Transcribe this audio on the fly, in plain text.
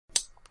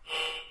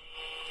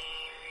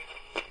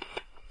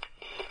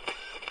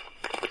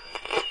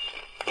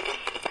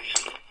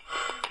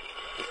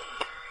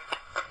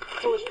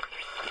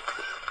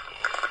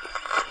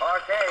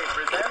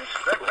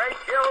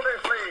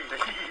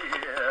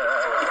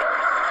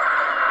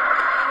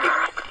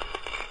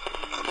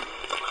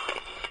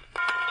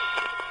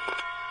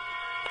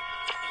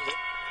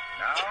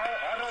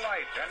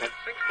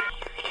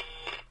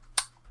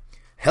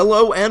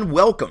Hello and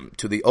welcome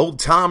to the Old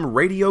Time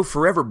Radio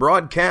Forever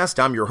broadcast.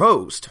 I'm your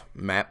host,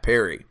 Matt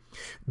Perry.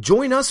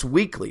 Join us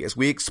weekly as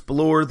we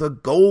explore the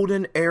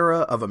golden era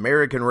of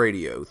American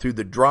radio through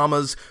the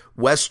dramas,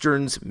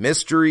 westerns,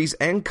 mysteries,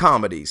 and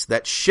comedies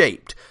that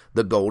shaped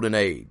the golden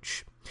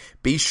age.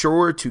 Be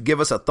sure to give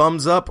us a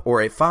thumbs up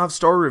or a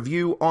 5-star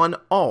review on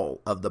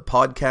all of the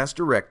podcast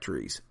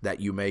directories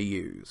that you may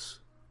use.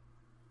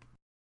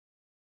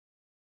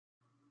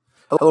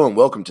 Hello and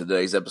welcome to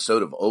today's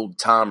episode of Old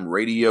Time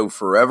Radio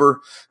Forever.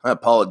 I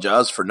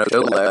apologize for no show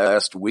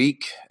last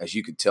week. As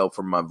you could tell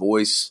from my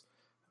voice,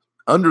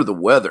 under the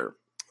weather.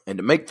 And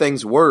to make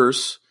things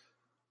worse,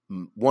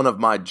 one of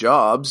my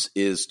jobs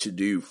is to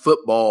do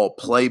football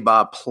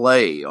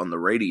play-by-play on the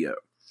radio.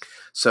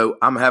 So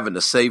I'm having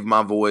to save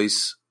my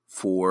voice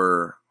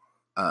for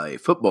a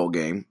football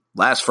game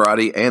last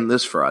Friday and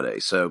this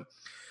Friday. So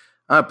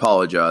I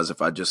apologize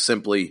if I just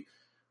simply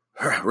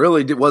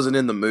really wasn't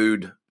in the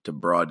mood to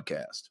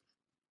broadcast.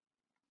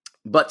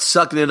 But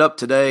sucking it up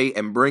today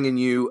and bringing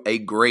you a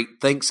great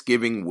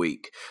Thanksgiving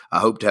week. I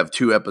hope to have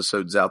 2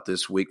 episodes out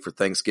this week for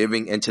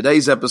Thanksgiving. And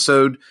today's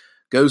episode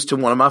goes to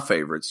one of my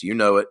favorites. You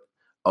know it.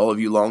 All of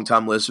you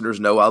longtime listeners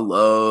know I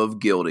love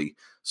Gildy.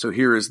 So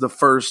here is the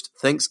first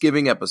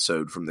Thanksgiving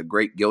episode from the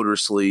Great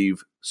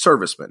Gildersleeve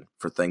Servicemen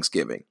for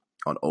Thanksgiving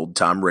on Old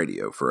Time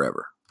Radio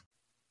Forever.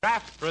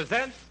 Kraft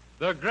presents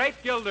The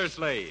Great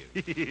Gildersleeve.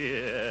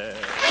 Yeah.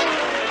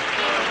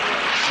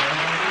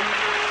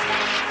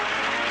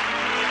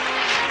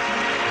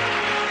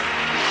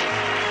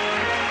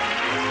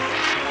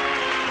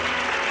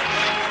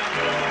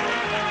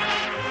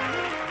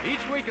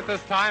 Each week at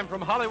this time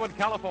from Hollywood,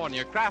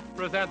 California, Kraft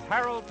presents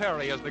Harold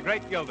Perry as the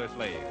Great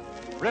Gildersleeve,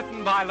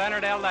 written by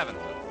Leonard L. Levinson.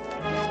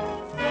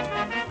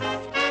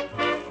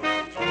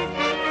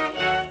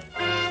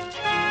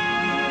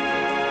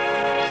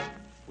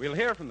 We'll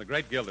hear from the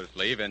Great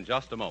Gildersleeve in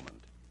just a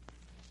moment.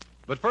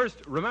 But first,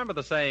 remember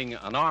the saying,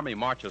 an army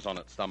marches on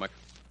its stomach?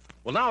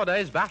 Well,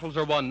 nowadays, battles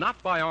are won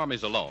not by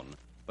armies alone,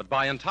 but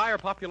by entire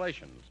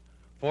populations.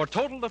 For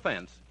total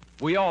defense,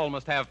 we all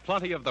must have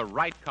plenty of the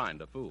right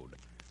kind of food.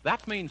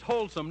 That means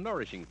wholesome,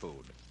 nourishing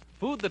food.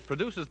 Food that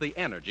produces the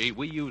energy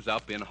we use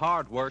up in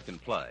hard work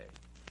and play.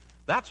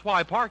 That's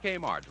why Parquet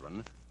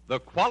margarine, the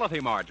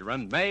quality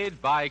margarine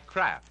made by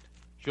Kraft,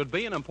 should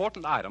be an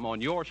important item on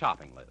your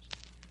shopping list.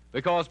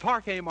 Because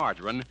Parquet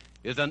margarine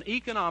is an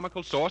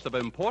economical source of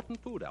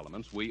important food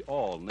elements we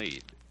all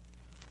need.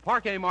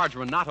 Parquet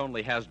margarine not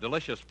only has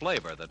delicious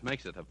flavor that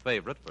makes it a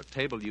favorite for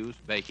table use,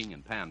 baking,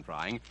 and pan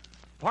frying,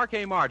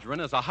 Parquet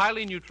margarine is a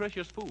highly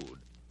nutritious food.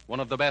 One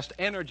of the best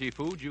energy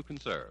foods you can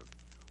serve.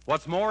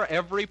 What's more,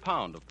 every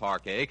pound of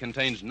Parquet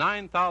contains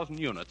 9,000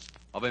 units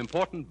of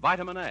important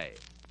vitamin A.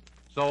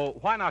 So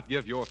why not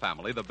give your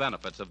family the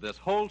benefits of this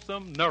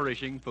wholesome,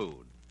 nourishing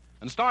food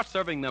and start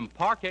serving them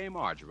Parquet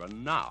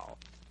margarine now?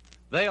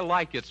 They'll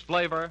like its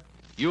flavor.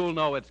 You'll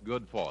know it's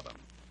good for them.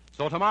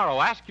 So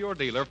tomorrow, ask your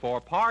dealer for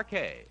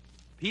Parquet,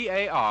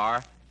 Parkay.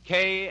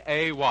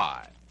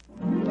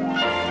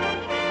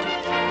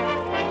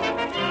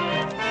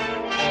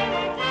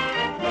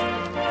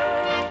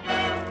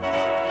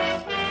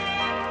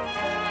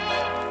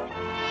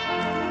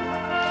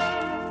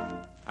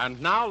 And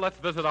now let's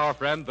visit our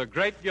friend, the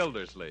Great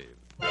Gildersleeve.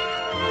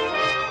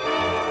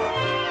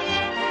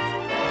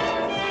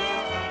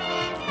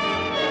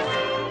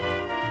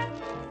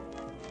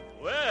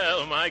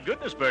 Well, my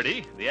goodness,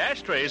 Bertie, the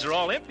ashtrays are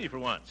all empty for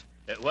once.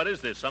 What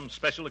is this, some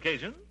special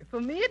occasion? For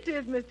me it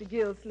is, Mr.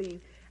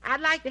 Gildersleeve. I'd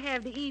like to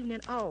have the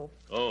evening off.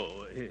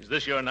 Oh, is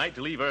this your night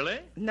to leave early?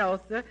 No,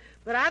 sir,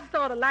 but I'd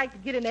sort of like to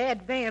get an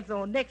advance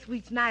on next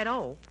week's night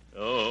off.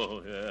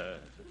 Oh,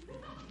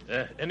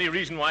 any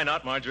reason why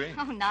not, Marjorie?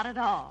 Oh, not at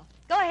all.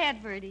 Go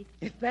ahead, Bertie.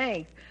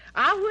 Thanks.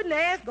 I wouldn't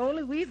ask,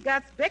 only we've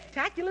got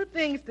spectacular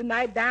things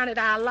tonight down at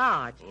our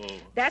lodge. Oh.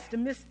 That's the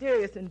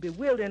mysterious and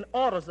bewildering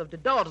orders of the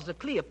daughters of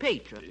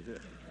Cleopatra.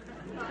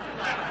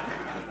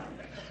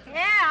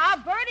 Yeah, our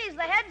Bertie's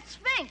the head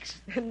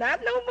sphinx. Not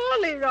no more,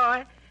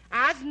 Leroy.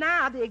 I's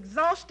now the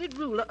exhausted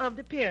ruler of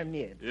the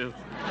pyramid. Yeah.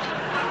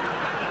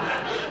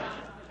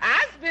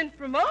 I's been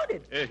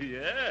promoted.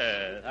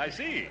 Yeah, I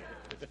see.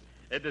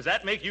 Does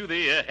that make you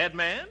the head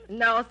man?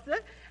 No, sir.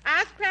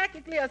 I's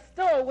practically a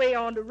stowaway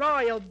on the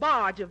royal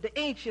barge of the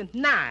ancient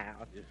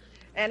Nile. Yes.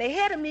 And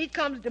ahead of me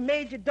comes the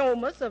major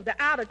domus of the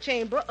outer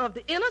chamber of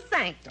the inner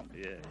sanctum.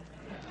 Yeah.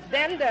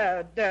 Then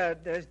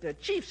there's the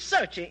chief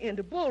searcher in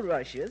the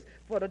bulrushes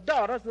for the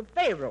daughters of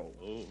Pharaoh.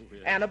 Oh,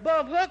 yeah. And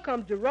above her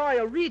comes the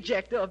royal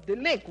rejecter of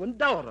delinquent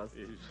daughters.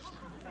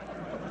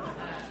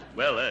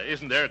 Well,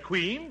 isn't there a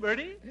queen,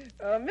 Bertie?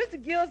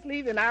 Mr.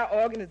 Gildersleeve, in our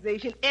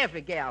organization,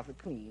 every gal's a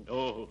queen.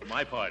 Oh,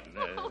 my pardon.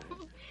 Well,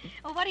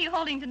 what are you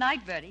holding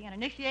tonight, Bertie? An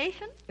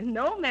initiation?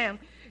 No, ma'am.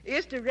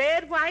 It's the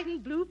red, white,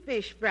 and blue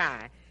fish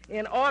fry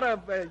in order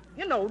of,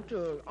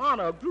 to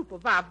honor a group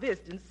of our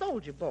visiting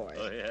soldier boys.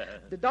 Oh, yeah.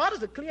 The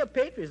daughters of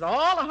Cleopatra is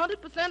all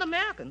 100%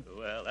 American.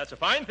 Well, that's a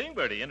fine thing,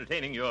 Bertie,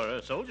 entertaining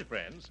your soldier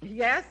friends.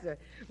 Yes, sir.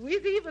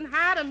 We've even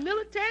hired a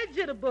military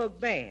jitterbug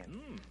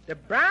band. The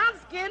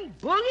brown-skinned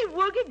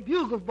boogie-woogie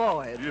bugle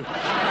boys.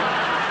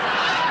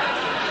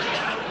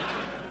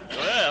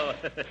 Well,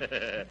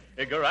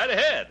 go right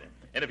ahead.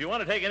 And if you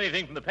want to take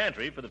anything from the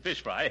pantry for the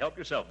fish fry, help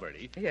yourself,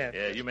 Bertie.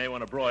 Yes. You may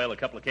want to broil a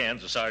couple of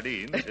cans of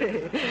sardines.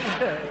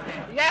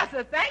 Yes,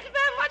 sir. Thank you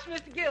very much,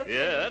 Mr. Gilson.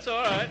 Yeah, that's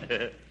all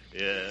right.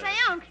 Yeah. Say,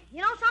 Unc,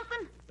 you know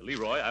something?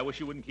 Leroy, I wish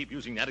you wouldn't keep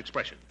using that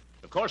expression.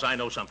 Of course I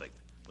know something.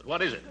 But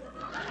what is it?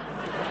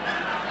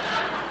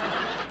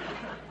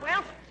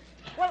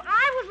 Well,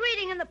 I was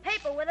reading in the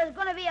paper where there's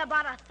going to be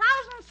about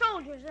 1,000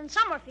 soldiers in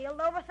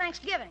Summerfield over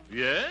Thanksgiving.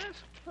 Yes?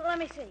 Well, let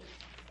me see.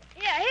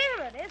 Yeah,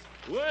 here it is.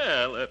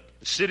 Well,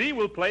 City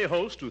will play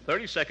host to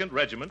 32nd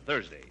Regiment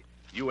Thursday.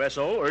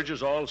 USO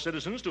urges all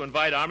citizens to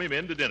invite Army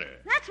men to dinner.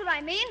 That's what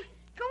I mean.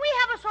 Can we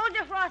have a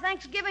soldier for our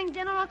Thanksgiving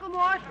dinner, Uncle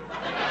Mort?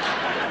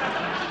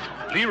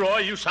 Leroy,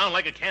 you sound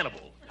like a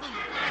cannibal.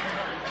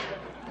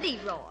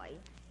 Leroy,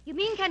 you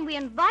mean can we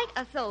invite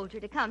a soldier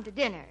to come to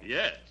dinner?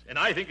 Yes, and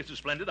I think it's a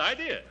splendid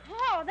idea.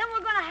 Oh, then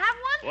we're going to have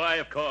one? Why,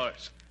 of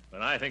course.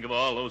 When I think of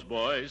all those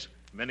boys,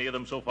 many of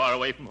them so far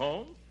away from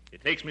home,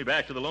 it takes me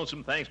back to the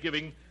lonesome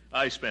Thanksgiving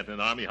I spent in an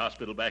Army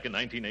hospital back in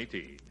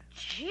 1918.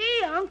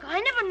 Gee, Unc, I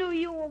never knew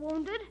you were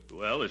wounded.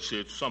 Well, it's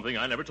something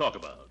I never talk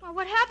about. Well,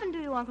 what happened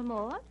to you, Uncle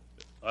Mort?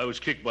 I was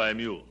kicked by a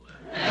mule.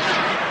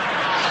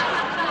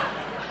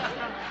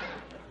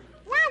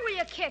 Where were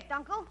you kicked,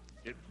 Uncle?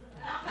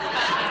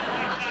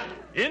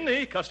 In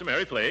the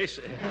customary place.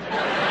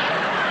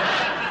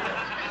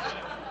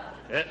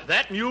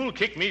 That mule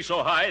kicked me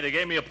so high they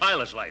gave me a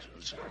pilot's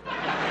license.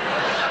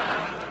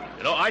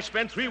 You know, I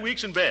spent 3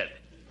 weeks in bed,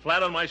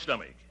 flat on my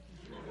stomach.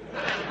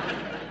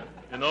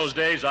 In those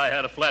days, I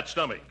had a flat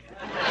stomach.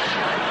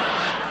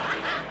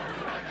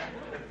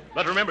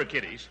 But remember,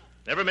 kiddies,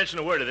 never mention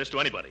a word of this to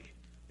anybody.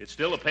 It's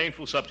still a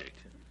painful subject.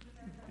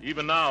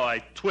 Even now,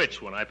 I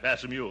twitch when I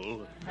pass a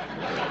mule.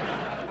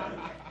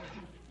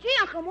 Gee,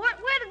 Uncle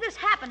Mort, where did this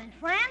happen? In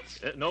France?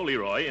 No,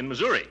 Leroy, in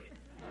Missouri.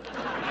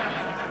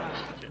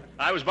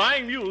 I was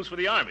buying mules for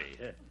the Army.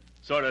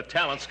 Sort of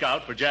talent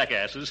scout for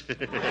jackasses.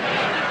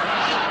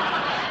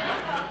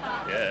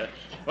 Yeah.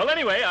 Well,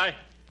 anyway,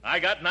 I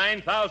got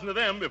 9,000 of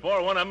them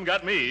before one of them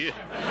got me.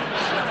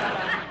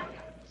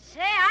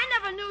 Say, I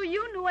never knew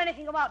you knew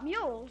anything about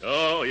mules.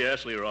 Oh,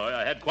 yes, Leroy.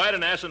 I had quite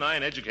an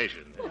asinine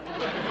education.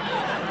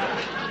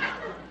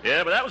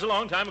 Yeah, but that was a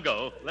long time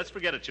ago. Let's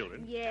forget it,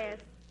 children. Yes.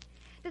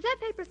 Does that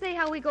paper say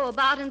how we go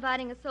about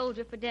inviting a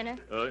soldier for dinner?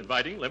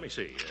 Inviting? Let me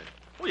see.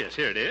 Oh, yes,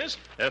 here it is.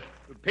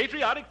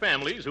 Patriotic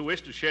families who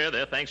wish to share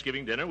their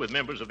Thanksgiving dinner with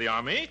members of the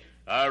Army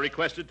are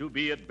requested to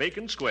be at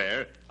Bacon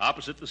Square,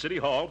 opposite the City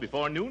Hall,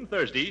 before noon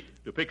Thursday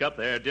to pick up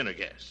their dinner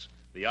guests.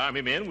 The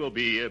Army men will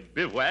be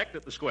bivouacked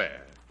at the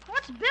square.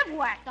 What's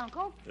bivouacked,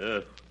 Uncle?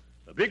 A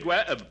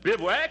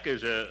bivouac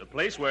is a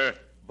place where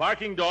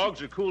barking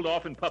dogs are cooled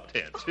off in pup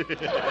tents.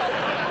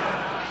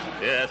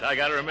 Yes, I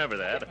got to remember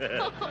that.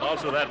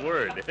 Also that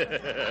word.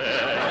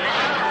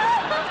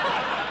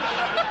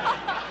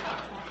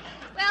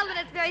 Well, then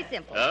it's very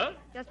simple. Huh?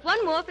 Just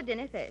one more for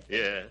dinner Thursday.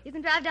 Yeah. You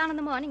can drive down in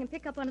the morning and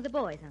pick up one of the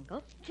boys,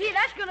 Uncle. Gee,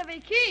 that's going to be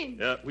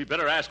keen. We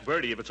better ask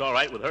Bertie if it's all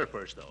right with her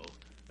first, though.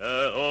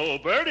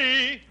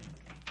 Bertie!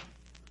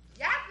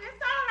 Yes,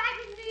 it's all right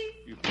with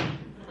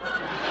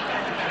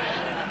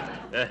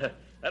me.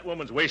 That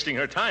woman's wasting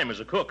her time as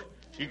a cook.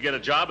 She could get a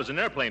job as an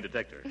airplane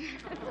detector.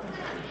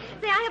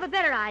 Say, I have a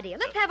better idea.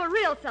 Let's have a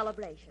real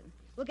celebration.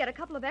 We'll get a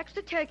couple of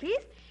extra turkeys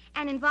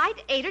and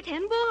invite 8 or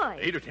 10 boys.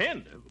 8 or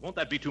 10? Won't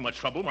that be too much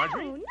trouble,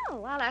 Marjorie? Oh,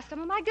 no. I'll ask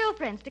some of my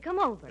girlfriends to come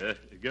over.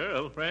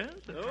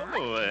 Girlfriends?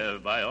 Oh,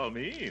 by all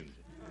means.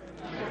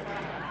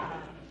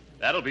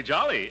 That'll be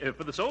jolly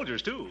for the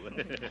soldiers, too.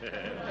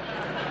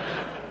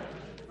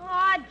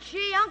 Oh,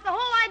 gee, Unc, the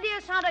whole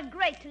idea sounded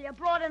great till you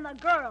brought in the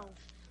girls.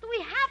 Do we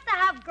have to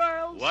have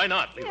girls? Why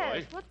not, Leroy?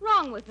 Yes, what's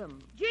wrong with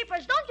them?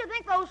 Jeepers, don't you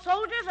think those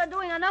soldiers are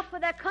doing enough for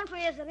their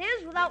country as it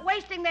is without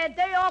wasting their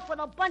day off with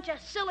a bunch of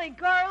silly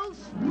girls?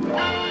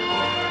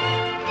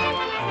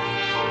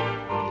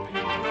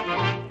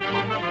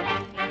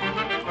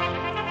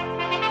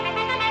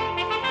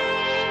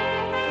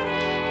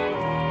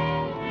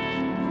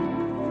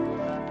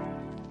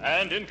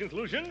 And in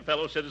conclusion,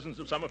 fellow citizens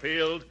of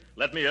Summerfield,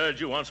 let me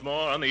urge you once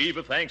more on the eve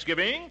of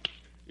Thanksgiving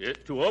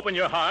to open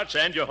your hearts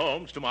and your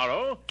homes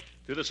tomorrow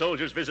to the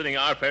soldiers visiting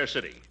our fair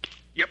city.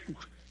 Yep.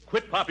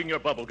 Quit popping your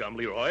bubble gum,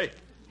 Leroy,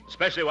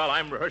 especially while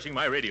I'm rehearsing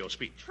my radio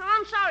speech. Oh,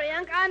 I'm sorry,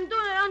 Unc. I'm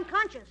doing it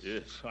unconscious.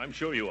 Yes, I'm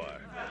sure you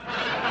are.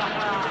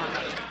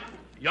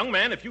 Young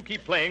man, if you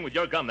keep playing with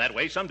your gum that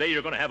way, someday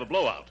you're going to have a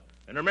blowout.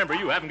 And remember,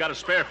 you haven't got a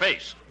spare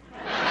face.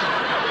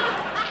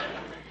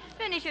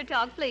 Finish your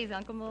talk, please,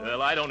 Uncle Mort.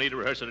 Well, I don't need to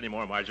rehearse it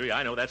anymore, Marjorie.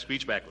 I know that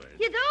speech backwards.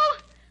 You do?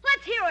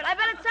 Let's hear it. I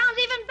bet it sounds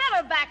even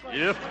better backwards.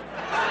 Yep.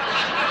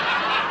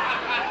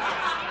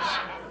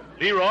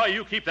 Leroy,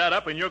 you keep that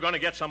up and you're going to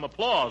get some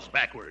applause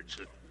backwards.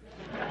 You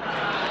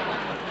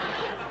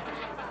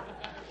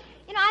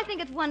know, I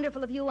think it's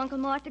wonderful of you, Uncle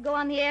Mort, to go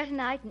on the air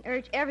tonight and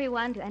urge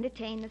everyone to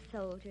entertain the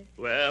soldiers.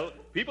 Well,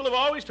 people have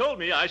always told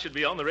me I should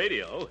be on the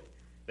radio.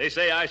 They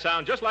say I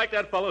sound just like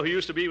that fellow who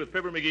used to be with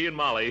Fibber McGee and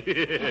Molly.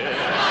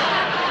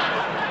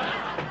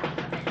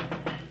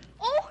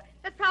 Oh,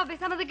 that's probably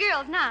some of the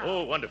girls now.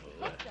 Oh, wonderful.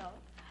 Hello,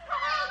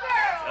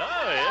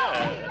 Oh,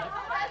 yeah.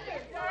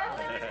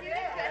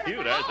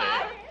 Cute, aren't they?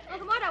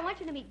 Uncle Mort, I want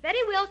you to meet Betty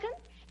Wilkins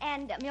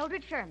and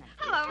Mildred Sherman.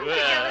 Hello,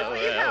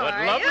 Well,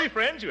 what lovely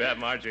friends you have,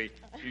 Marjorie.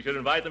 You should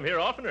invite them here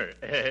oftener.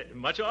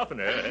 Much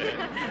oftener.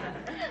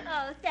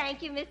 Oh,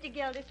 thank you, Mr.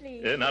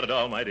 Gildersleeve. Not at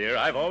all, my dear.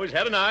 I've always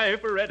had an eye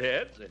for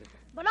redheads.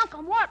 But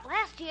Uncle Mort,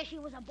 last year she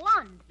was a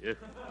blonde. Yeah.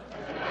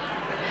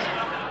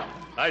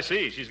 I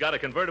see. She's got a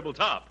convertible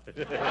top.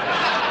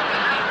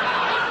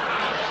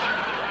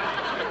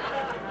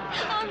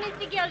 Oh,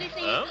 Mr.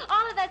 Gildersleeve,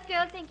 all of us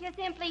girls think you're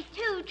simply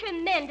too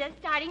tremendous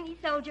starting these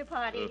soldier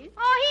parties.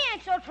 Oh, he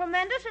ain't so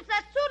tremendous. It's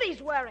that suit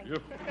he's wearing.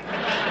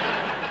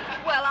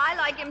 Well, I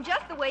like him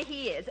just the way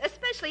he is,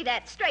 especially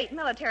that straight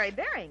military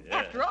bearing. Yeah.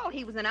 After all,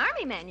 he was an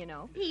army man, you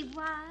know. He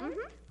was? Mm-hmm.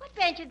 What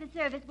branch of the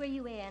service were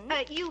you in?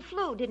 You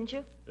flew, didn't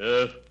you?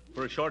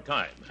 For a short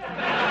time.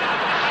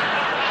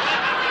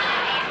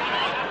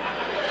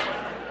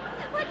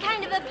 What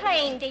kind of a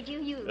plane did you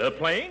use? A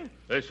plane?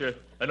 It's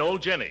an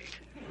old Jenny.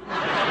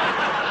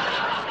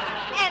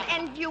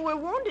 And you were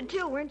wounded,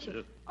 too, weren't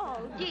you?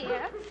 Oh,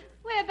 dear.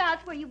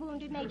 Whereabouts were you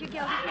wounded, Major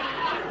Gildersleeve?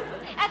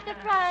 At the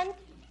front?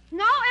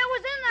 No, it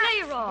was in that...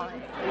 Leroy.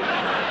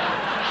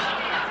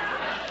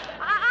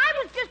 I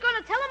was just going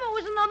to tell him it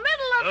was in the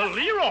middle of...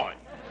 Leroy!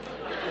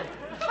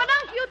 But,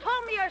 Unc, you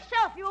told me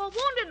yourself you were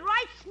wounded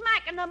right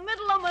smack in the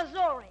middle of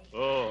Missouri.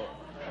 Oh.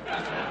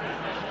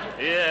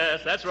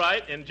 Yes, that's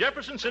right, in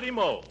Jefferson City,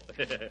 Mo.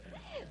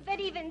 But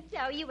even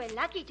so, you were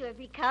lucky to have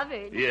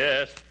recovered.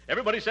 Yes.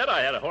 Everybody said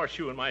I had a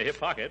horseshoe in my hip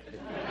pocket.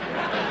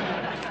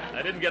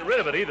 I didn't get rid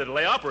of it either till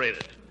they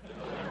operated.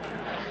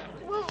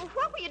 Well,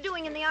 what were you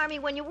doing in the Army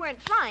when you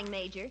weren't flying,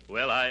 Major?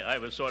 Well, I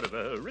was sort of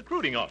a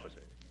recruiting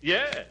officer.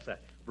 Yes, I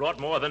brought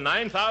more than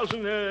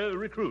 9,000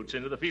 recruits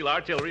into the field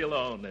artillery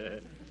alone.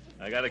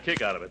 I got a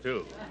kick out of it,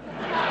 too.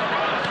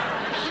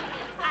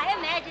 I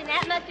imagine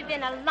that must have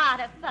been a lot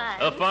of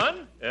fun.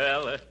 Fun?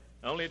 Well,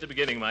 only at the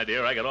beginning, my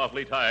dear. I got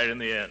awfully tired in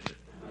the end.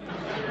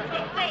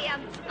 Hey,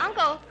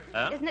 Uncle,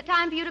 Huh? isn't it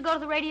time for you to go to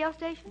the radio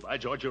station? By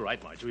George, you're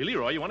right, Marjorie.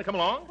 Leroy, you want to come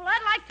along? Well,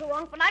 I'd like to,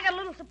 Unc, but I got a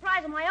little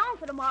surprise of my own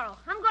for tomorrow.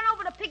 I'm going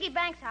over to Piggy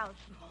Banks' house.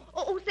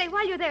 Oh, say,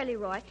 while you're there,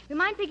 Leroy,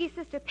 remind Piggy's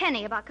sister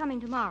Penny about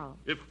coming tomorrow.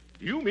 If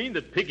you mean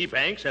that Piggy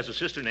Banks has a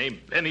sister named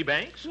Penny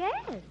Banks? Yes.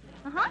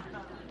 Uh-huh.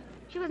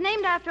 She was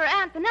named after her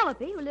Aunt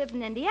Penelope, who lived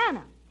in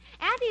Indiana.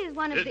 Auntie is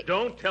one of the...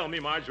 Don't tell me,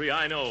 Marjorie,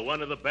 I know.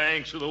 One of the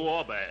banks of the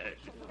Wabash.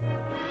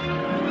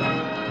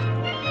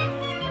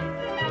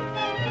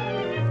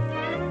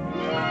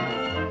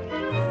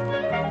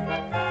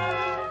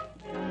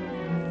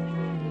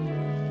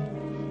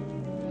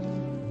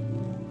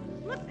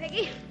 Look,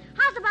 Piggy,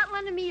 how's about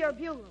lending me your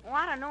bugle? Oh,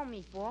 I don't know,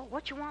 Meatball.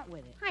 What you want with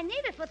it? I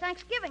need it for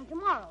Thanksgiving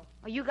tomorrow.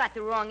 Oh, you got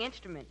the wrong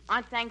instrument.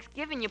 On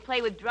Thanksgiving, you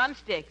play with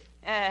drumsticks.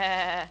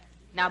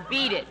 Now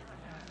beat it.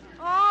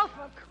 Oh,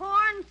 for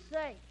corn's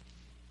sake.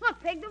 Look,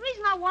 Pig, the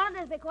reason I want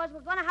it is because we're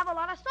going to have a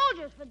lot of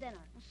soldiers for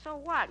dinner. So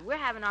what? We're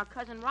having our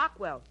cousin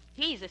Rockwell.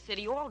 He's a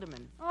city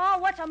alderman. Oh,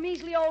 what's a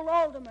measly old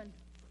alderman?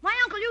 My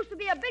uncle used to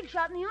be a big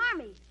shot in the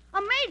Army,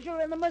 a major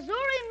in the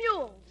Missouri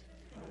Mules.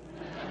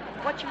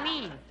 What you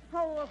mean?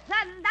 Oh, well,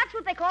 that's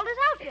what they called his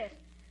outfit.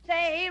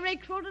 Say, he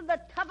recruited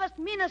the toughest,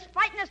 meanest,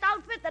 fightingest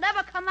outfit that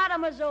ever come out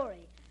of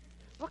Missouri.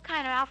 What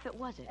kind of outfit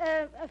was it?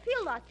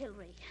 Field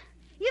artillery.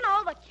 You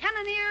know, the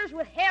cannoneers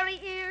with hairy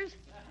ears.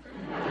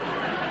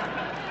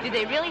 Did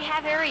they really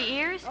have hairy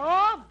ears?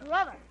 Oh,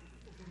 brother.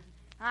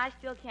 I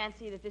still can't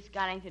see that this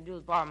got anything to do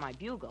with borrowing my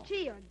bugle.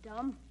 Gee, you're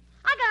dumb.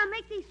 I gotta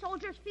make these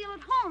soldiers feel at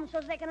home so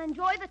they can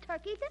enjoy the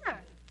turkey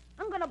dinner.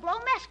 I'm gonna blow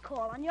mess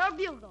call on your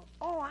bugle.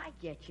 Oh, I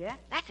get you.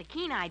 That's a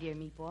keen idea,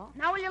 Meatball.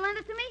 Now will you lend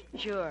it to me?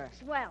 Sure.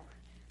 Swell.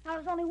 Now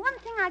there's only one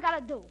thing I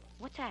gotta do.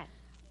 What's that?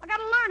 I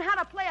gotta learn how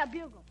to play a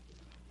bugle.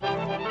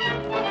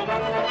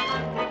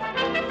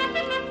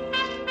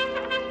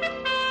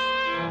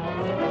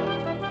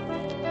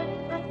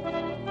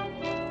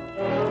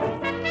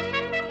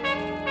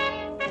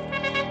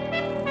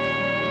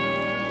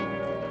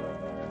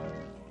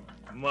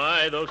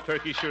 My, those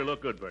turkeys sure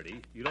look good, Bertie.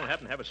 You don't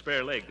happen to have a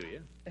spare leg, do you?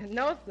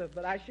 No, sir,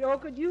 but I sure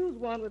could use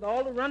one with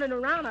all the running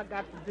around I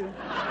got to do.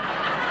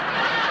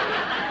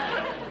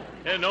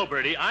 No,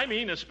 Bertie, I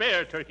mean a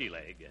spare turkey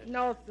leg.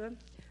 No, sir.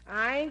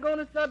 I ain't going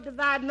to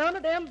subdivide none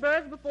of them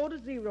birds before the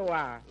 0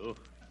 hour. Oh.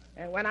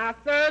 And when I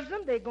serve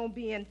them, they're going to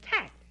be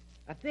intact,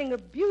 a thing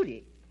of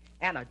beauty,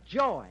 and a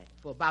joy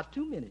for about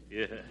 2 minutes.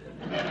 Yeah.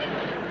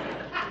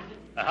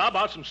 How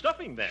about some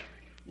stuffing, then?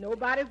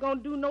 Nobody's going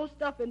to do no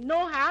stuffing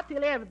nohow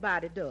till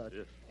everybody does.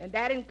 Yes. And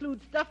that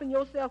includes stuffing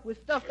yourself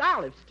with stuffed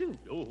olives, too.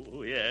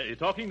 Oh, yeah. You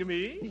talking to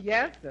me?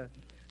 Yes, sir.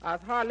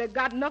 I've hardly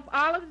got enough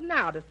olives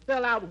now to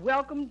spell out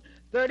welcome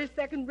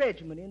 32nd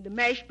Regiment into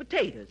mashed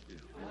potatoes.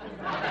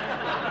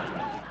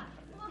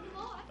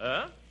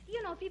 Huh?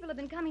 You know, people have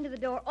been coming to the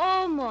door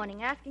all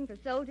morning asking for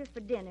soldiers for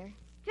dinner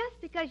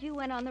just because you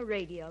went on the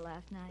radio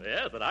last night.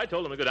 Yeah, but I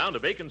told them to go down to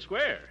Bacon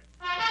Square.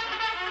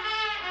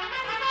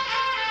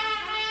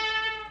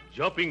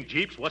 Jumping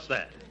jeeps? What's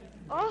that?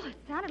 Oh, it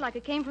sounded like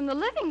it came from the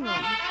living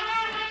room.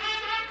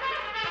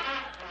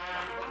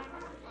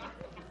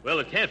 Well,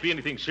 it can't be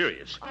anything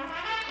serious.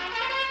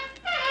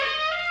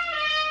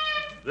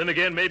 Then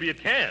again, maybe it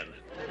can.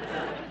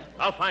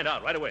 I'll find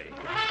out right away.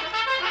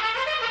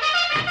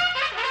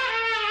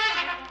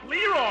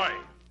 Leroy!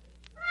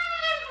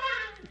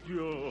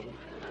 Joe.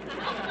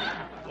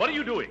 What are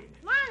you doing?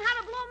 Learn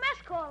how to blow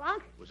mess call,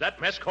 Unc. Was that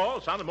mess call?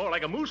 It sounded more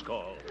like a moose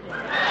call.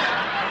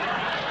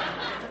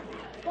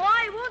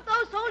 Boy, won't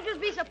those soldiers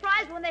be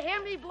surprised when they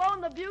hear me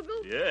blowing the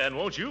bugle? Yeah, and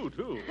won't you,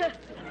 too?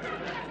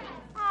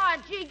 Aw,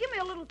 gee, give me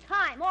a little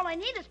time. All I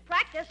need is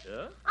practice.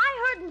 Yeah?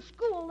 I heard in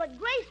school that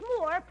Grace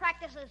Moore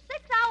practices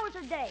 6 hours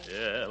a day.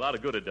 Yeah, a lot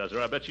of good it does her.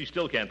 I bet she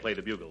still can't play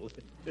the bugle.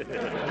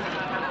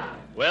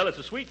 Well, it's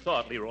a sweet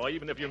thought, Leroy,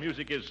 even if your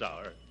music is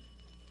sour.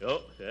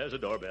 Oh, there's a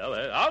doorbell.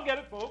 I'll get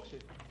it, folks.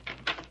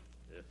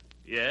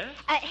 Yeah?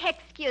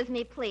 Excuse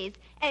me, please.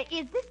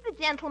 Is this the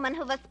gentleman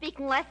who was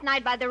speaking last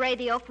night by the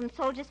radio from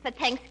Soldiers for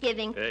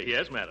Thanksgiving?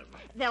 Yes, madam.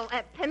 Well,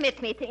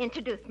 permit me to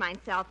introduce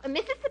myself.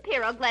 Mrs.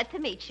 Shapiro, glad to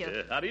meet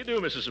you. How do you do,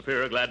 Mrs.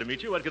 Shapiro? Glad to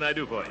meet you. What can I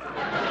do for you?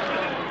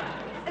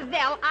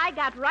 Well, I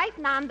got right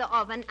now in the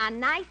oven a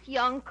nice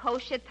young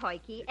kosher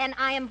turkey, and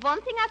I am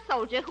wanting a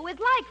soldier who is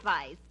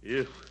likewise.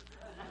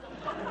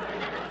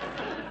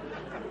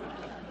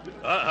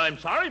 I'm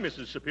sorry,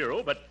 Mrs.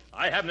 Shapiro, but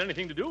I haven't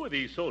anything to do with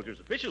these soldiers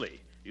officially.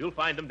 You'll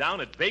find them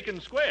down at Bacon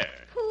Square.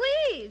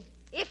 Please.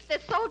 If the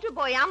soldier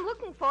boy I'm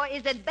looking for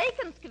is at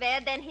Bacon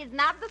Square, then he's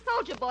not the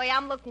soldier boy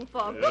I'm looking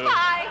for.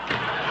 Goodbye.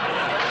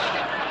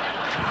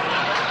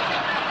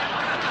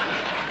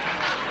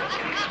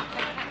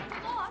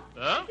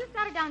 Huh? You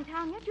started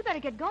downtown yet? You better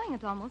get going.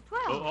 It's almost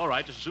 12. Oh, all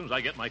right, just as soon as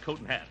I get my coat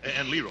and hat.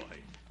 And Leroy.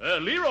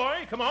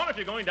 Leroy, come on if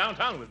you're going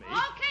downtown with me. Okay,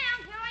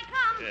 Unc, here I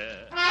come.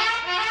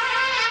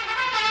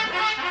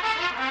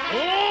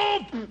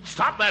 Oh,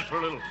 stop that for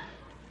a little.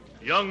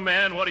 Young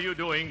man, what are you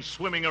doing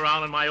swimming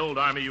around in my old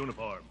Army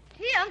uniform?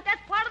 Gee, Unc,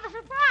 that's part of the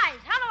surprise.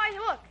 How do I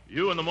look?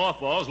 You and the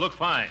mothballs look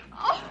fine.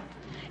 Oh,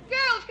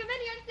 girls, come in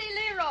here and see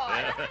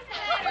Leroy.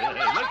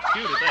 Looks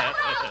cute at that.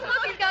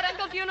 Look, he's got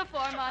Uncle's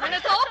uniform on, and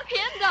it's all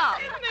pinned up.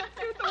 Isn't it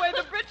cute the way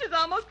the breeches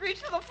almost reach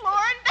to the floor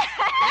and back?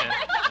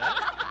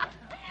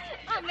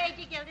 Oh,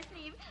 Major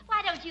Gildersleeve,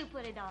 why don't you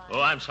put it on? Oh,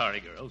 I'm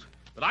sorry, girls.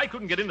 But I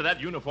couldn't get into that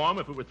uniform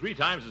if it were 3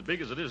 times as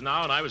big as it is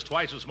now and I was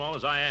twice as small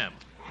as I am.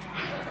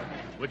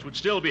 Which would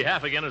still be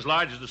half again as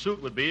large as the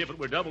suit would be if it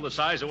were double the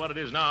size of what it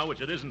is now,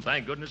 which it isn't,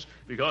 thank goodness,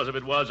 because if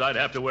it was, I'd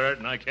have to wear it,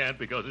 and I can't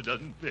because it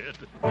doesn't fit.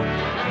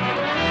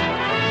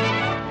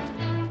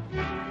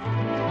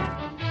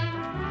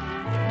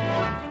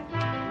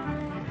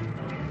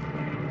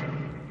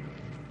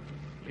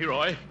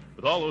 Leroy,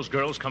 with all those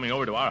girls coming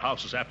over to our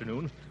house this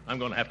afternoon, I'm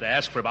going to have to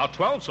ask for about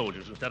 12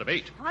 soldiers instead of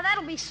 8. Oh,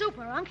 that'll be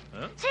super, Unc.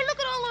 Huh? Say, look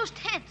at all those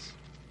tents.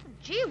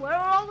 Gee, where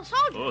are all the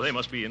soldiers? Oh, they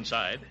must be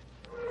inside.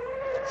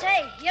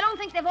 Say, you don't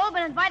think they've all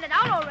been invited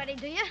out already,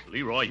 do you?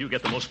 Leroy, you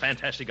get the most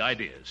fantastic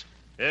ideas.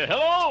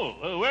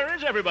 Hello, where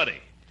is everybody?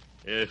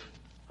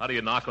 How do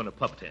you knock on a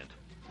pup tent?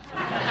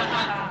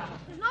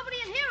 There's nobody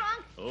in here,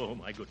 Unc. Oh,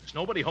 my goodness,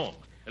 nobody home.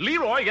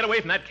 Leroy, get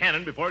away from that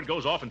cannon before it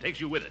goes off and takes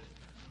you with it.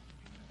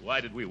 Why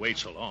did we wait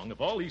so long?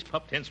 If all these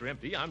pup tents are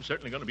empty, I'm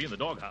certainly going to be in the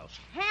doghouse.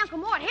 Hey, Uncle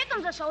Mort, here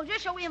comes a soldier.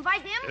 Shall we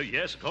invite him?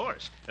 Yes, of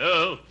course.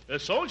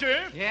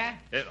 Soldier? Yeah?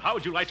 How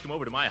would you like to come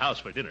over to my house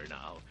for dinner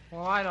now?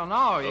 Well, I don't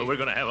know. We're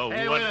going to have a...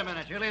 Hey, wait a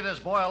minute. You leave this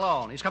boy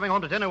alone. He's coming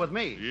home to dinner with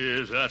me.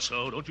 Is that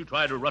so? Don't you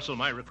try to rustle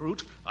my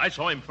recruit. I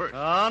saw him first.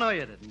 Oh, no,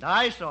 you didn't.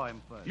 I saw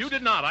him first. You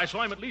did not. I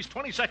saw him at least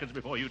 20 seconds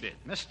before you did.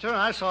 Mister,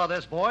 I saw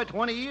this boy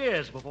 20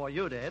 years before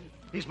you did.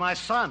 He's my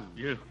son.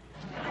 You...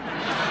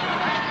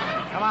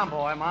 Come on,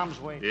 boy. Mom's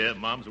waiting. Yeah,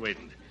 Mom's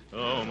waiting.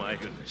 Oh, my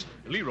goodness.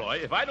 Leroy,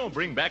 if I don't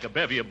bring back a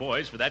bevy of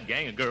boys for that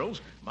gang of girls,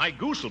 my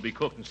goose will be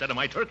cooked instead of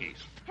my turkeys.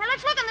 Hey,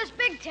 let's look in this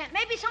big tent.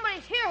 Maybe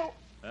somebody's here.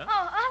 Huh?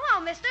 Oh,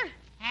 hello, mister.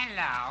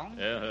 Hello.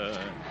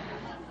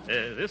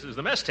 This is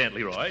the mess tent,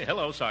 Leroy.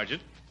 Hello,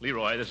 Sergeant.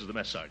 Leroy, this is the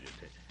mess sergeant.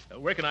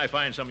 Where can I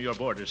find some of your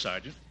boarders,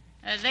 Sergeant?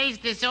 They's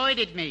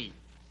deserted me.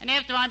 And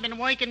after I've been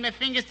working my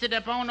fingers to the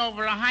bone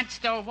over a hot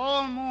stove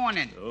all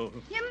morning. Oh.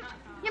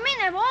 You mean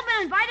they've all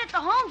been invited to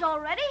homes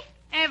already?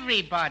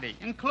 Everybody,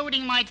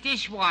 including my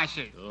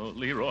dishwasher. Oh,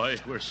 Leroy,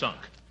 we're sunk.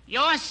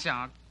 You're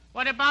sunk?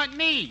 What about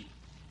me?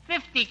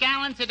 50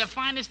 gallons of the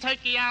finest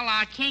turkey a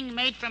la king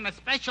made from a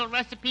special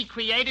recipe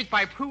created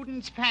by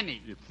Prudence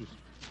Penny.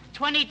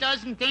 20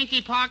 dozen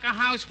dainty Parker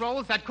House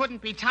rolls that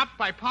couldn't be topped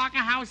by Parker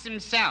House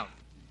himself.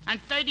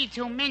 And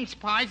 32 mince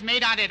pies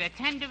made out of the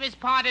tenderest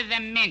part of the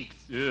mince.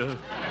 Yeah.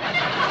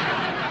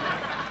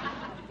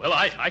 Well,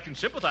 I can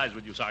sympathize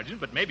with you, Sergeant,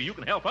 but maybe you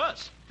can help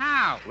us.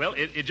 How? Well,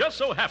 it just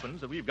so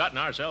happens that we've gotten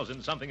ourselves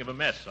into something of a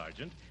mess,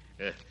 Sergeant.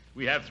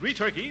 We have 3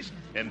 turkeys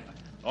and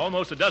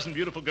almost a dozen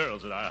beautiful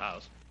girls at our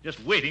house,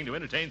 just waiting to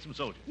entertain some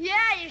soldiers. Yeah,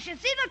 you should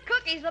see the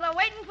cookies that are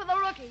waiting for the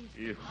rookies.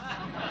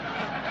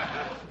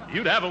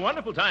 You'd have a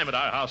wonderful time at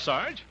our house,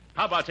 Sarge.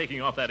 How about taking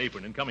off that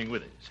apron and coming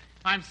with us?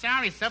 I'm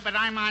sorry, sir, but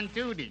I'm on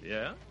duty.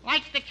 Yeah?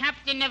 Like the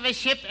captain of a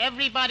ship,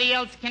 everybody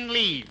else can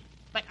leave.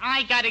 but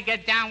I gotta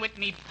get down with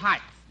me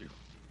putts.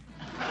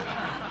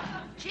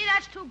 Gee,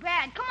 that's too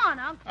bad. Come on,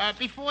 Unc.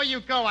 Before you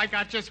go, I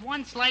got just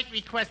one slight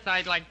request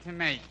I'd like to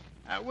make.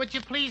 Would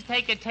you please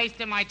take a taste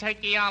of my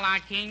turkey a la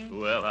king?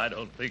 Well, I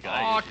don't think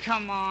Oh,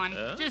 come on.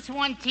 Just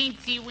one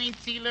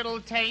teensy-weensy little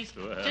taste.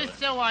 Well, just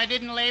so I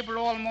didn't labor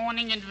all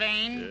morning in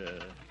vain.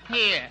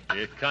 Here.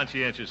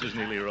 Conscientious, isn't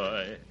he,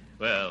 Leroy?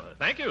 Well,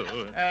 thank you.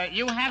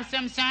 You have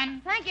some,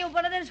 son? Thank you,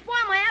 but it'll spoil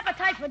my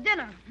appetite for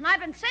dinner. And I've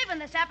been saving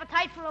this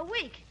appetite for a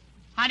week.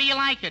 How do you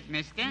like it,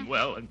 mister?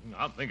 Well,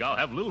 I think I'll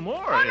have a little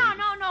more.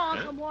 Oh, no,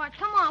 Uncle Mort.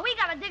 Come on, we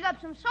gotta dig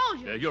up some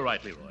soldiers. You're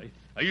right, Leroy.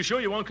 Are you sure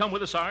you won't come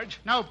with us, Sarge?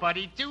 No,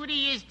 buddy.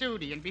 Duty is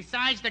duty. And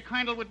besides, the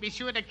colonel would be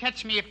sure to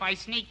catch me if I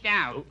sneaked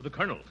out. Oh, the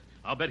colonel.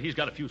 I'll bet he's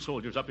got a few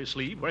soldiers up his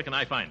sleeve. Where can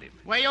I find him?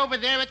 Way over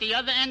there at the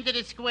other end of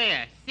the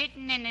square,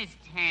 sitting in his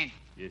tent.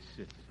 Yes.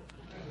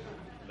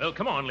 Well,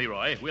 come on,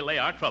 Leroy. We'll lay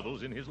our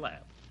troubles in his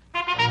lap.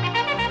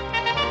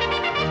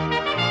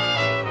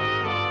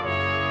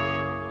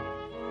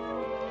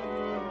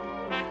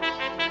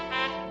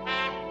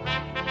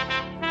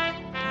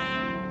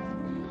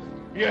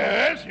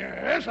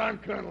 Yes, I'm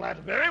Colonel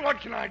Atterbury.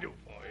 What can I do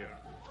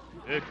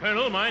for you?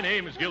 Colonel, my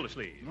name is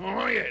Gildersleeve.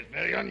 Oh, yes,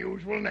 very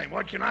unusual name.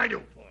 What can I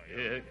do for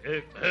you?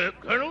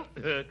 Colonel?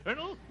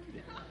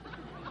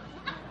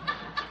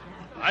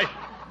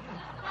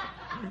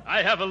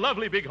 I have a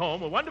lovely big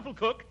home, a wonderful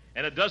cook,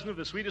 and a dozen of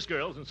the sweetest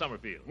girls in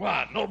Summerfield.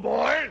 What, no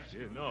boys?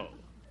 No.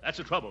 That's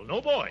the trouble.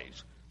 No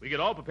boys. We get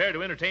all prepared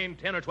to entertain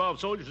 10 or 12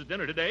 soldiers at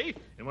dinner today,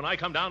 and when I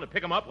come down to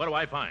pick them up, what do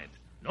I find?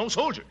 No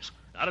soldiers.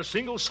 Not a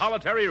single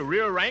solitary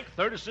rear-rank,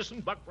 third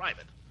assistant buck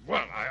private.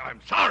 Well,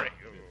 I'm sorry.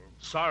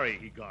 Sorry,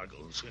 he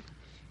gargles.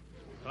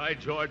 By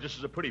George, this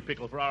is a pretty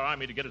pickle for our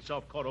army to get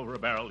itself caught over a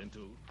barrel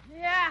into.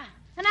 Yeah,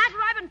 and after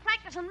I've been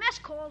practicing mess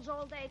calls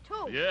all day,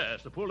 too.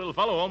 Yes, the poor little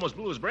fellow almost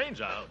blew his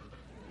brains out.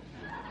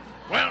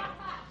 Well,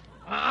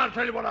 I'll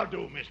tell you what I'll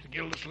do, Mr.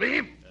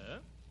 Gildersleeve.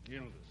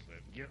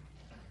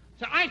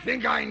 So I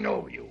think I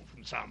know you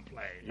from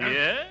someplace. Huh?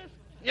 Yes?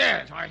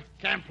 Yes, I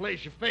can't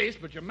place your face,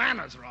 but your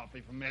manners are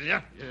awfully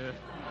familiar. Yeah.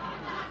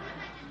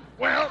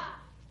 Well,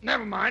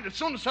 never mind. As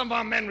soon as some of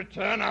our men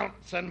return, I'll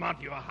send them out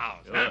to your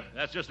house. Huh?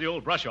 That's just the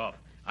old brush-off.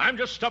 I'm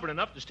just stubborn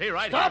enough to stay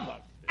right Stubborn?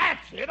 here.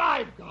 That's it.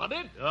 I've got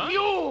it. Huh?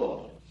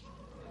 Mules.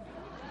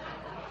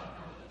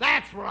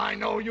 That's where I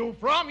know you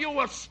from. You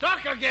were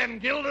stuck again,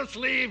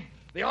 Gildersleeve.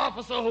 The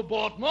officer who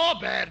bought more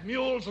bad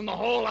mules than the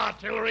whole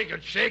artillery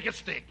could shake a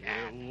stick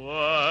at.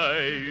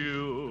 Why,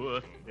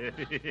 you...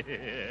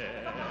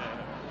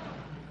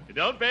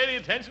 Don't pay any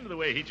attention to the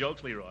way he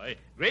jokes, Leroy.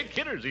 Great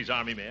kidders, these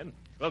Army men.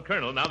 Well,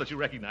 Colonel, now that you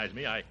recognize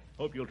me, I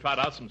hope you'll trot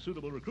out some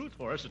suitable recruits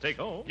for us to take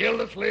home.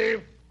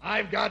 Gildersleeve,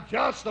 I've got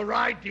just the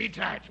right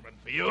detachment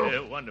for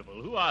you.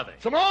 Wonderful. Who are they?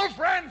 Some old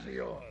friends of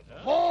yours. A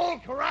whole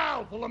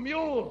corral full of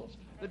mules.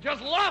 They'd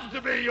just love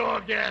to be your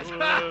guests.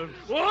 Come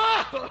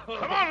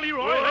on,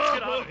 Leroy. Let's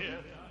get out of here.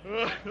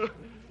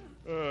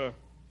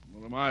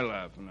 What am I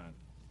laughing at?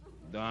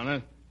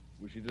 Donna,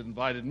 wish you'd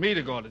invited me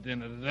to go to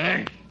dinner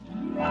today.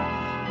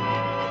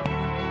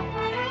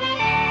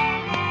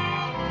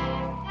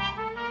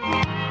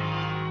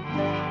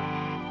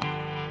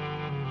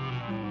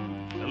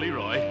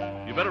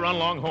 Leroy, you better run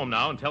along home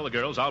now and tell the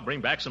girls I'll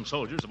bring back some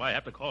soldiers if I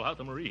have to call out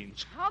the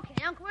Marines.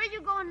 Okay, Unc, where are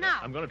you going now?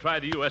 I'm going to try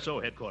the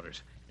USO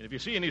headquarters. And if you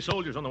see any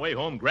soldiers on the way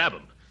home, grab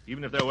them,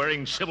 even if they're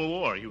wearing Civil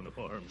War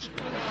uniforms.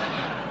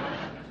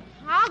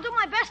 I'll do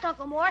my best,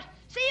 Uncle Mort.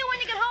 See you when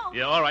you get home.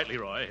 Yeah, all right,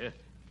 Leroy.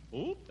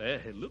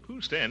 Look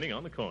who's standing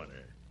on the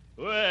corner.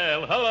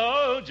 Well,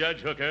 hello, Judge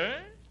Hooker.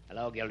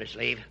 Hello,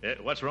 Gildersleeve.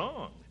 What's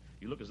wrong?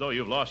 You look as though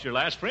you've lost your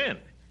last friend.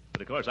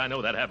 But, of course, I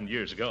know that happened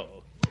years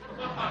ago.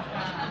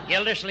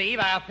 Gildersleeve,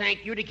 I'll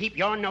thank you to keep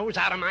your nose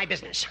out of my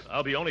business.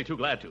 I'll be only too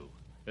glad to.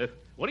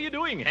 What are you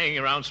doing hanging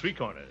around street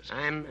corners?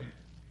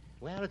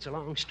 Well, it's a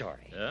long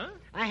story. Huh?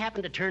 I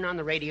happened to turn on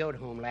the radio at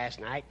home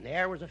last night, and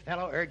there was a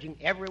fellow urging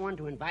everyone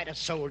to invite a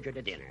soldier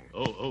to dinner.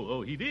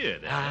 Oh, he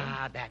did.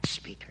 That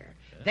speaker.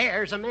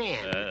 There's a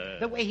man.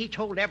 The way he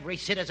told every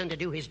citizen to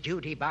do his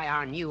duty by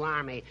our new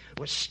army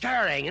was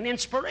stirring and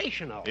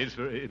inspirational.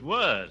 It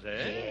was,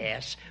 eh?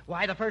 Yes.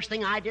 Why, the first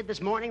thing I did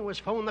this morning was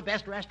phone the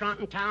best restaurant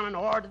in town and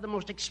order the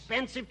most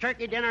expensive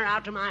turkey dinner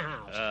out to my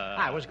house.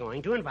 I was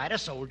going to invite a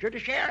soldier to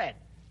share it.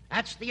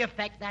 That's the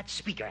effect that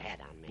speaker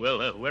had on me.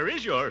 Well, where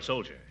is your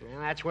soldier? Well,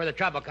 that's where the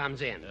trouble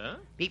comes in. Huh?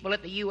 People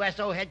at the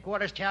USO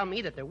headquarters tell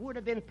me that there would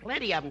have been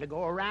plenty of them to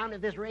go around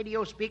if this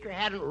radio speaker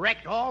hadn't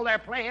wrecked all their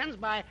plans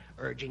by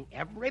urging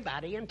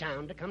everybody in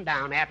town to come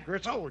down after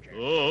a soldier.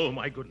 Oh,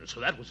 my goodness. So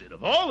that was it.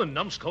 Of all the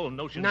numbskull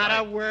notions... Not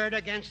a word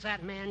against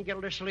that man,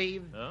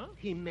 Gildersleeve. Huh?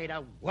 He made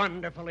a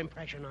wonderful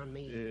impression on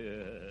me.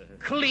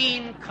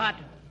 Clean-cut,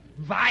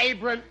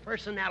 vibrant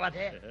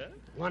personality.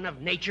 One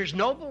of nature's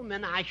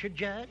noblemen, I should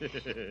judge.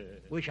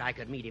 Wish I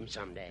could meet him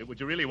someday. Would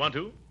you really want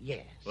to?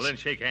 Yes. Well, then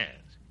shake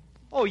hands.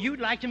 Oh, you'd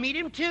like to meet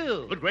him,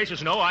 too? Good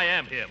gracious, no, I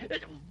am him.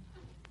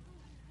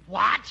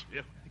 What?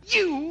 Yeah.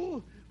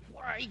 You?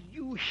 Why,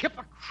 you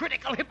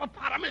hypocritical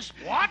hippopotamus.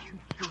 What?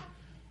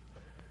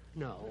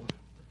 No,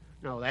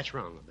 that's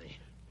wrong of me.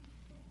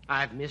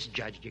 I've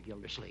misjudged you,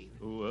 Gildersleeve.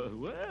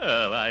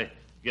 Well, I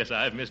guess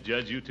I've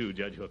misjudged you too,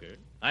 Judge Hooker.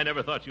 I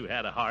never thought you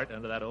had a heart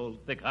under that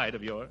old thick hide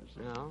of yours.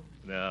 No?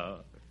 No.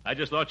 I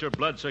just thought your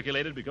blood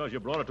circulated because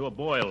you brought it to a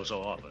boil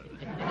so often.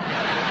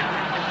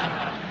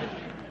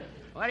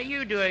 What are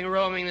you doing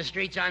roaming the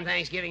streets on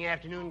Thanksgiving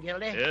afternoon,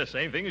 Gildy? Yeah,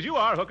 same thing as you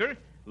are, Hooker.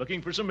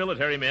 Looking for some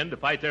military men to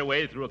fight their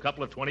way through a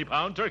couple of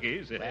 20-pound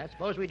turkeys. Well,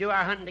 suppose we do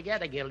our hunting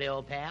together, Gildy,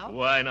 old pal.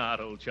 Why not,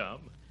 old chum?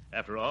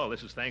 After all,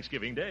 this is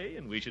Thanksgiving Day,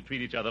 and we should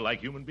treat each other like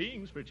human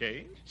beings for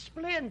change.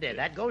 Splendid.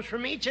 That goes for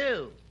me,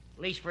 too.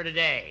 At least for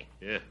today.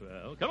 Yeah,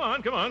 well, come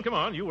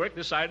on. You work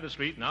this side of the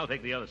street, and I'll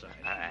take the other side.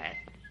 All right.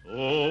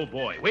 Oh,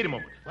 boy. Wait a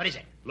moment. What is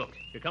it? Look,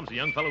 here comes a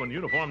young fellow in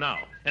uniform now.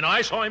 And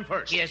I saw him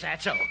first. Is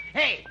that so?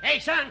 Hey,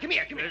 son, come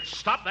here.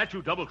 Stop that,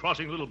 you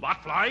double-crossing little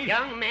botfly.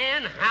 Young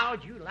man,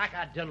 how'd you like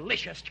a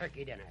delicious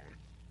turkey dinner?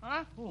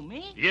 Huh? Who,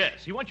 me?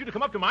 Yes, he wants you to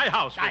come up to my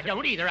house. I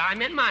don't either.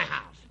 I'm in my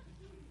house.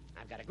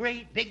 I've got a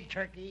great big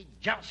turkey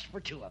just for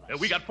two of us.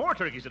 We got 4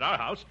 turkeys at our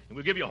house, and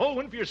we'll give you a whole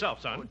one for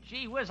yourself, son. Oh,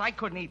 gee whiz, I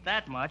couldn't eat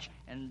that much.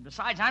 And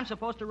besides, I'm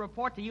supposed to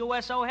report to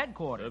USO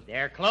headquarters.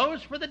 They're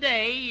closed for the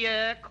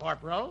day,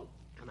 Corporal.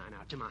 Come on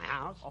out to my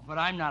house. Oh, but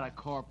I'm not a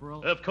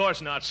corporal. Of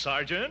course not,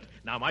 Sergeant.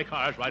 Now, my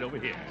car's right over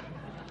here.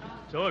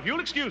 So if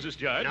you'll excuse us,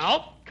 Judge.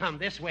 Nope. Come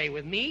this way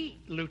with me,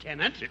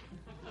 Lieutenant.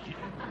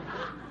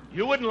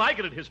 You wouldn't like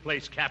it at his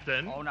place,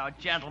 Captain. Oh, now,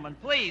 gentlemen,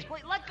 please,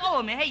 let go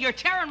of me. Hey, you're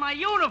tearing my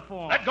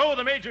uniform. Let go of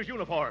the Major's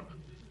uniform.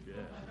 Yeah.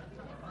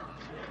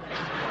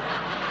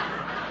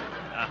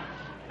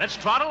 Let's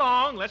trot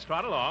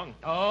along.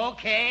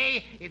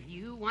 Okay, if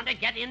you want to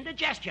get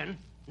indigestion.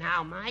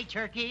 Now, my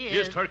turkey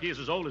is... His turkey is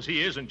as old as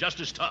he is and just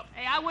as tough.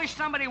 Hey, I wish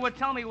somebody would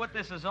tell me what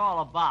this is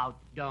all about.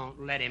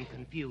 Don't let him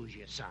confuse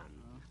you, son.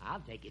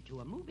 I'll take you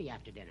to a movie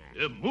after dinner.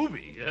 A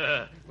movie?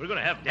 We're going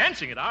to have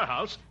dancing at our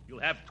house.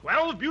 You'll have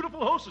 12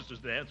 beautiful hostesses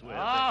to dance with.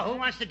 Oh, who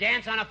wants to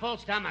dance on a full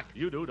stomach?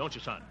 You do, don't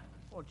you, son?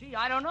 Oh, gee,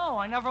 I don't know.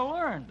 I never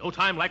learned. No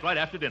time like right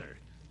after dinner.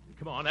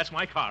 Come on, that's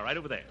my car right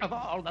over there. Of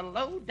all the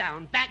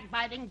low-down,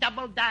 backbiting,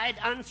 double-dyed,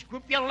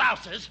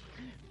 unscrupulouses,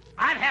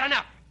 I've had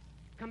enough.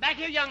 Come back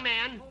here, young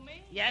man. Who,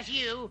 me? Yes,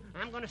 you.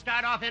 I'm going to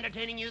start off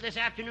entertaining you this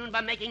afternoon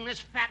by making this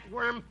fat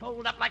worm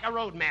fold up like a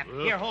road map.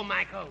 Here, hold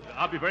my coat.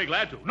 I'll be very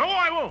glad to. No,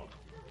 I won't.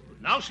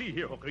 Now, see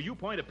here, Hooker. You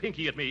point a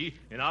pinky at me,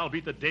 and I'll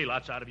beat the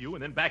daylights out of you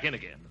and then back in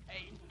again.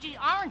 Hey, gee,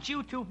 aren't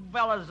you two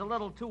fellas a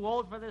little too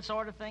old for this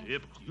sort of thing?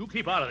 If you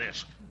keep out of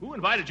this. Who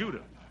invited you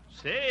to?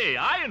 Say,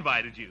 I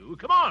invited you.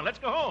 Come on, let's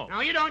go home.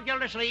 No, you don't,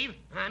 Gildersleeve.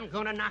 I'm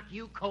going to knock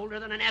you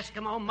colder than an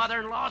Eskimo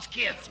mother-in-law's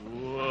kiss.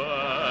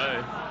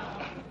 Why,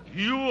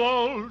 you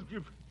all...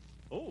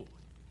 Oh.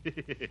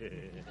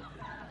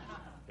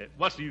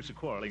 What's the use of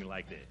quarreling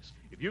like this?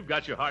 If you've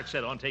got your heart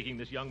set on taking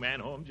this young man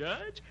home,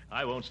 Judge,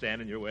 I won't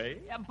stand in your way.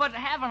 Yeah, but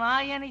haven't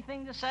I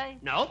anything to say?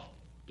 Nope.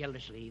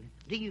 Gildersleeve,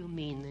 do you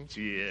mean this?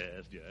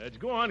 Yes, Judge.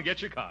 Go on and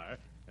get your car.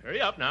 Hurry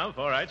up now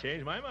before I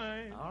change my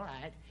mind. All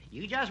right.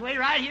 You just wait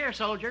right here,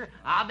 soldier.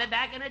 I'll be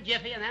back in a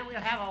jiffy, and then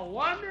we'll have a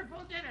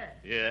wonderful dinner.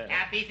 Yeah.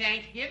 Happy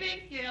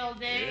Thanksgiving,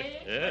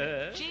 Gildy.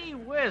 Yeah. Gee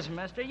whiz,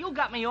 mister. You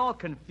got me all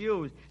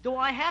confused. Do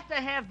I have to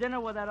have dinner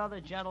with that other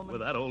gentleman?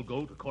 With that old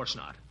goat? Of course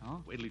not. Huh?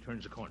 Wait till he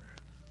turns the corner.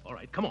 All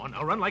right, come on.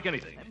 Now run like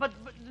anything. But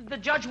the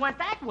judge went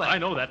that way. I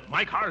know that.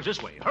 My car's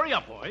this way. Hurry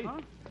up, boy.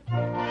 Huh?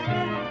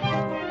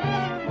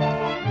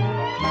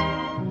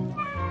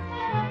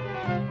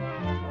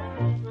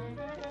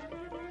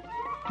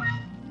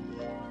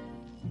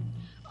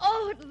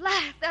 Oh, at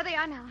last. There they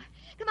are now.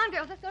 Come on,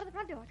 girls. Let's go to the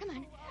front door. Come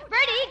on.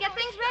 Bertie, get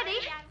things ready.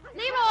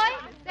 Leroy,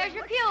 there's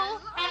your cue.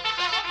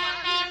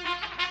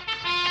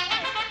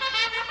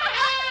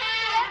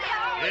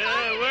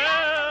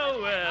 Yeah,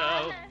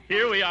 well.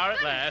 Here we are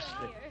at last.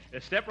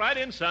 Step right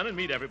in, son, and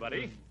meet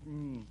everybody.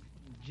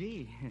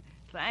 Gee,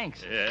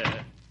 thanks.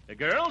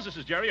 Girls, this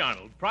is Jerry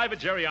Arnold, Private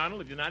Jerry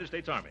Arnold of the United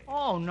States Army.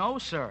 Oh, no,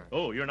 sir.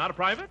 Oh, you're not a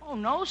private? Oh,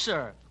 no,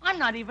 sir. I'm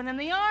not even in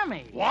the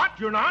Army. What?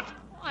 You're not?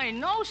 I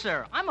know,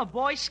 sir. I'm a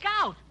Boy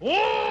Scout.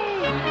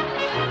 Oh!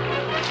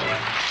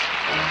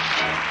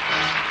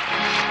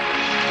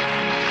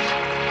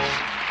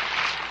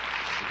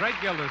 The great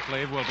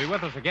Gildersleeve will be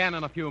with us again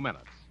in a few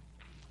minutes.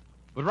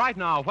 But right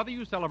now, whether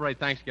you celebrate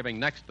Thanksgiving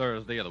next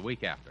Thursday or the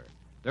week after,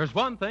 there's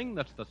one thing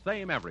that's the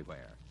same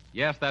everywhere.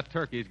 Yes, that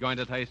turkey's going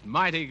to taste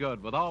mighty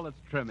good with all its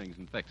trimmings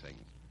and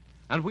fixings.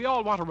 And we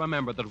all want to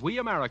remember that we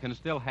Americans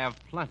still have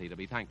plenty to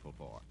be thankful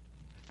for.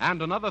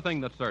 And another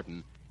thing that's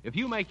certain, if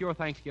you make your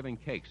Thanksgiving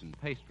cakes and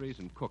pastries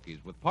and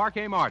cookies with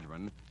Parquet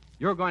margarine,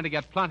 you're going to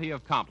get plenty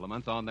of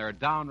compliments on their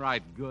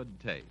downright good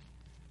taste.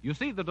 You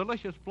see, the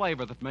delicious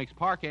flavor that makes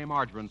Parquet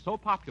margarine so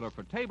popular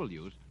for table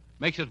use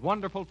makes it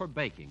wonderful for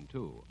baking,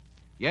 too.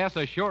 Yes,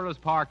 as sure as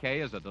Parquet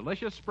is a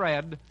delicious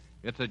spread,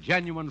 it's a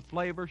genuine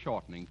flavor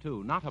shortening,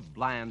 too, not a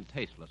bland,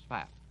 tasteless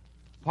fat.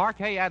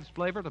 Parquet adds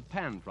flavor to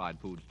pan-fried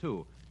foods,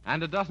 too,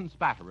 and it doesn't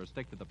spatter or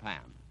stick to the pan.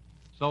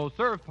 So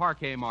serve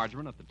Parquet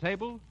margarine at the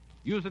table.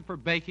 Use it for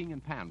baking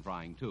and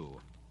pan-frying, too.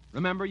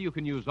 Remember, you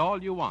can use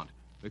all you want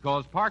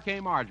because Parquet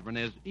margarine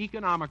is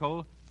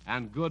economical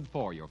and good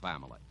for your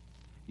family.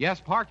 Yes,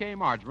 Parquet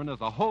margarine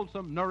is a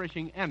wholesome,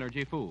 nourishing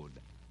energy food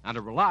and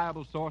a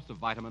reliable source of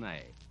vitamin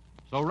A.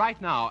 So right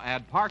now,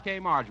 add Parquet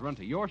margarine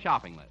to your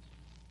shopping list.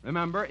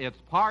 Remember, it's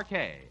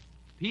Parquet,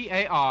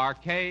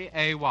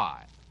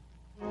 P-A-R-K-A-Y.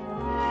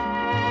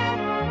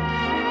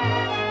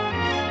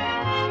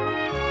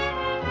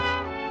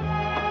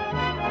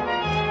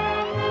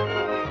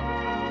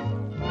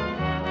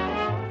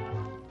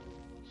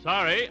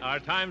 Sorry, our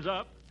time's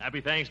up. Happy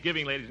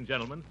Thanksgiving, ladies and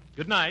gentlemen.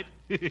 Good night.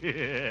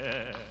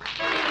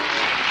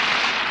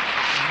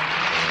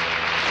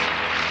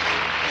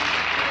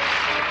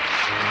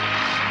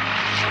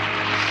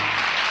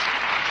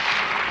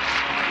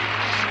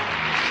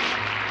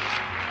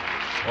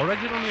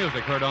 Original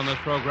music heard on this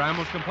program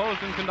was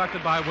composed and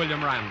conducted by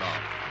William Randolph.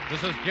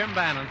 This is Jim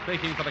Bannon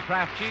speaking for the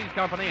Kraft Cheese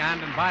Company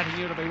and inviting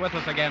you to be with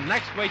us again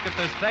next week at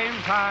this same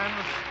time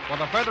for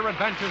the further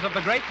adventures of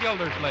the Great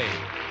Gildersleeve.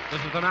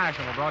 This is the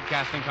National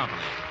Broadcasting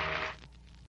Company.